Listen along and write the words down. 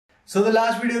So the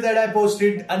last video that I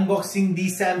posted unboxing the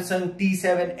Samsung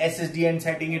T7 SSD and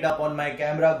setting it up on my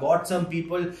camera got some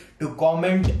people to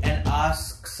comment and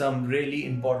ask some really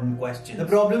important questions. The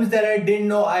problems that I didn't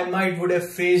know I would have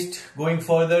faced going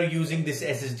further using this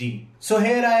SSD. So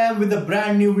here I am with a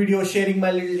brand new video sharing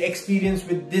my little experience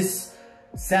with this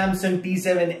Samsung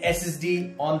T7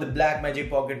 SSD on the Blackmagic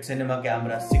Pocket Cinema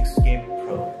Camera 6K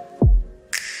Pro.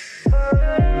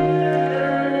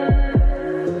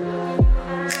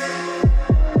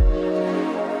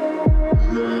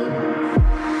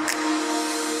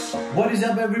 What is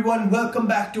up everyone, welcome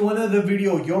back to another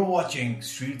video. You're watching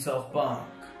Streets of Punk.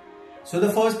 So the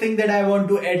first thing that I want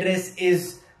to address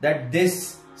is that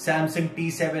this Samsung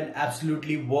T7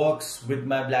 absolutely works with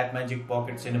my Blackmagic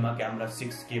Pocket Cinema Camera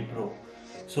 6K Pro.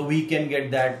 So we can get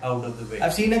that out of the way.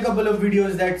 I've seen a couple of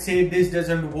videos that say this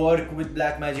doesn't work with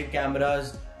Blackmagic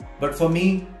cameras, but for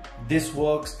me, this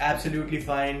works absolutely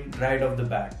fine right off the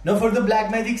bat. Now for the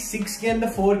Blackmagic 6K and the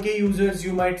 4K users,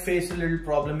 you might face a little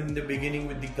problem in the beginning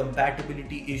with the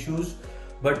compatibility issues,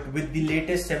 but with the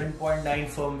latest 7.9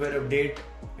 firmware update,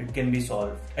 it can be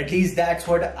solved. At least that's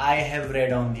what I have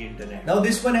read on the internet. Now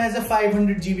this one has a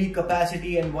 500 GB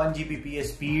capacity and 1 Gbps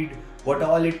speed. What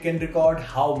all it can record,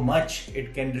 how much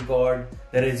it can record,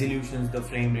 the resolutions, the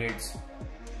frame rates.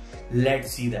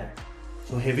 Let's see that.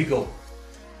 So here we go.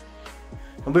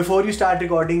 Now before you start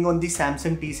recording on the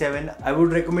Samsung T7, I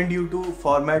would recommend you to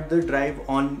format the drive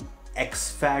on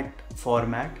exFAT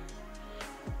format.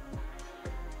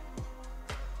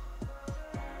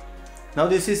 Now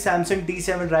this is Samsung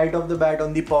T7 right off the bat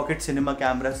on the Pocket Cinema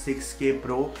Camera 6K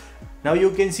Pro. Now you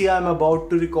can see I'm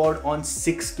about to record on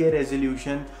 6K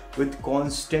resolution with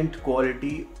constant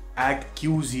quality at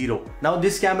Q0. Now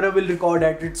this camera will record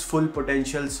at its full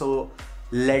potential, so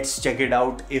let's check it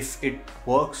out if it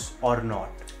works or not.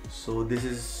 So this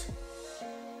is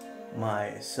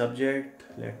my subject.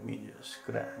 Let me just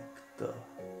crank the...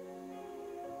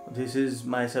 This is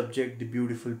my subject, the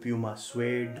beautiful Puma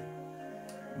suede,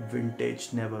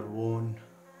 vintage, never worn.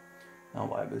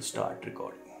 Now I will start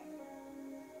recording.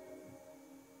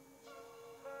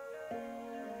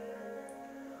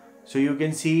 So you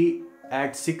can see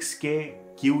at 6K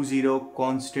Q0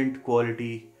 constant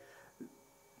quality,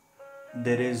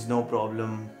 there is no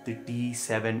problem. The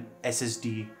T7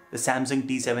 SSD, the Samsung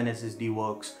T7 SSD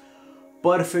works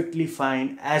perfectly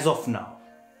fine as of now.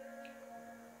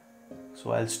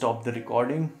 So I'll stop the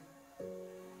recording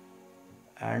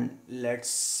and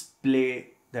let's play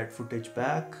that footage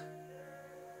back.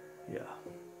 Yeah.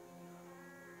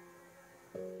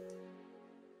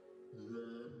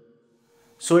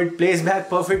 So it plays back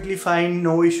perfectly fine,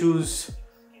 no issues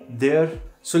there.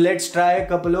 So let's try a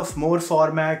couple of more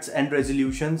formats and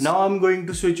resolutions. Now I'm going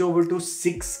to switch over to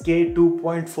 6K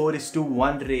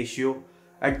 2.4:1 ratio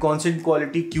at constant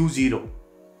quality Q0.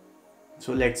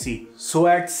 So let's see. So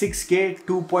at 6K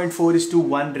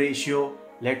 2.4:1 ratio,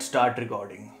 let's start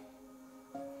recording.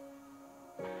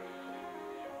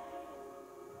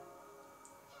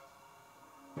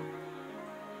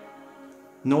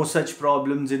 No such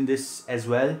problems in this as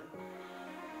well.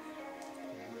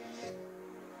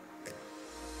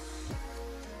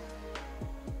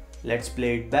 Let's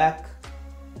play it back.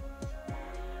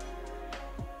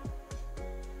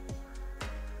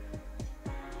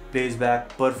 Plays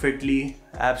back perfectly,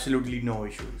 absolutely no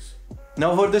issues.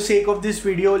 Now for the sake of this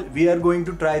video, we are going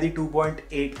to try the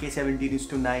 2.8K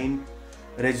 17:9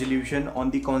 resolution on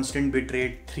the constant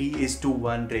bitrate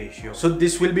 3:1 ratio. So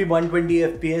this will be 120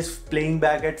 FPS playing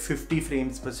back at 50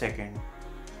 frames per second.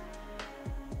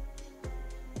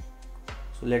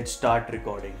 So let's start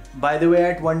recording. By the way,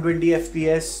 at 120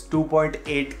 FPS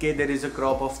 2.8K there is a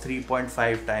crop of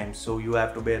 3.5 times, so you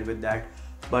have to bear with that.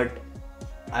 But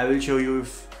I will show you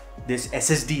if this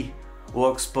SSD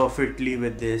works perfectly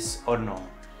with this or not.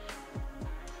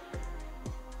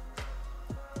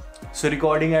 So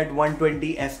recording at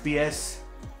 120 FPS,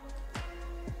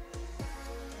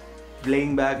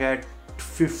 playing back at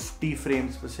 50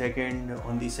 frames per second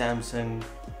on the Samsung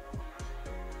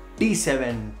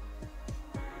T7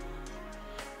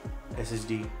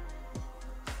 SSD.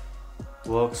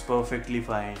 Works perfectly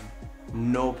fine,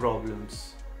 no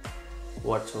problems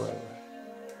whatsoever.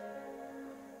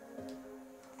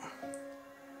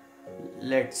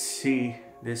 Let's see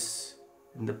this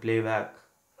in the playback.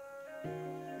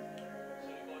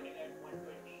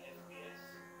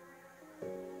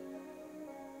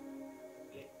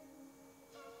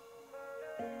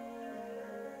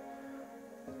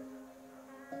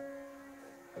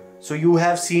 So you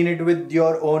have seen it with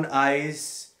your own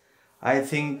eyes. I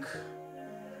think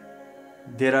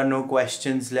there are no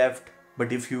questions left,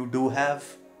 but if you do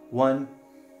have one,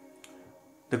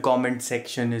 the comment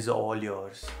section is all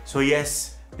yours. So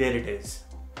yes, there it is.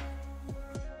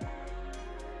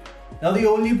 Now the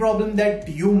only problem that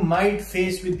you might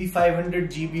face with the 500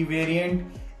 GB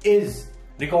variant is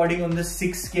recording on the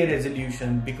 6K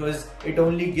resolution, because it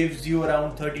only gives you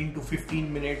around 13 to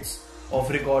 15 minutes of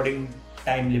recording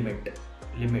time limit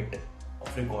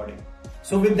of recording.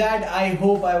 So with that, I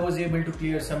hope I was able to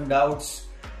clear some doubts.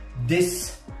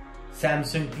 This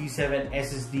Samsung T7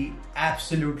 SSD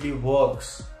absolutely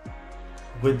works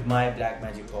with my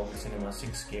Blackmagic Pocket Cinema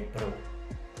 6K Pro,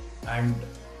 and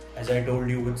as I told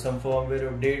you, with some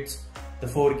firmware updates, the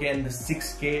 4K and the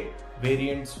 6K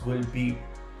variants will be.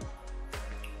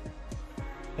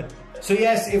 So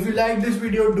yes, if you like this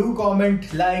video, do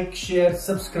comment, like, share,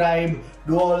 subscribe,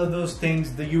 do all of those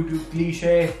things, the YouTube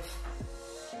cliche,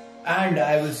 and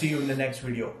I will see you in the next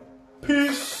video.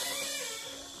 Peace.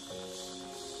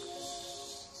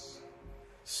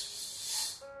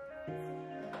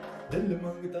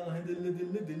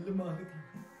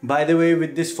 By the way,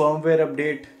 with this firmware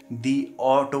update, the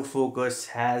autofocus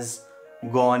has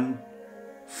gone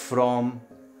from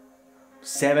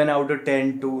 7 out of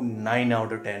 10 to 9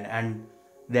 out of 10, and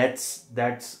that's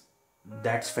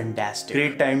fantastic.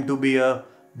 Great time to be a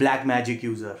Blackmagic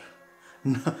user,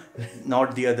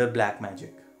 not the other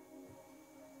Blackmagic.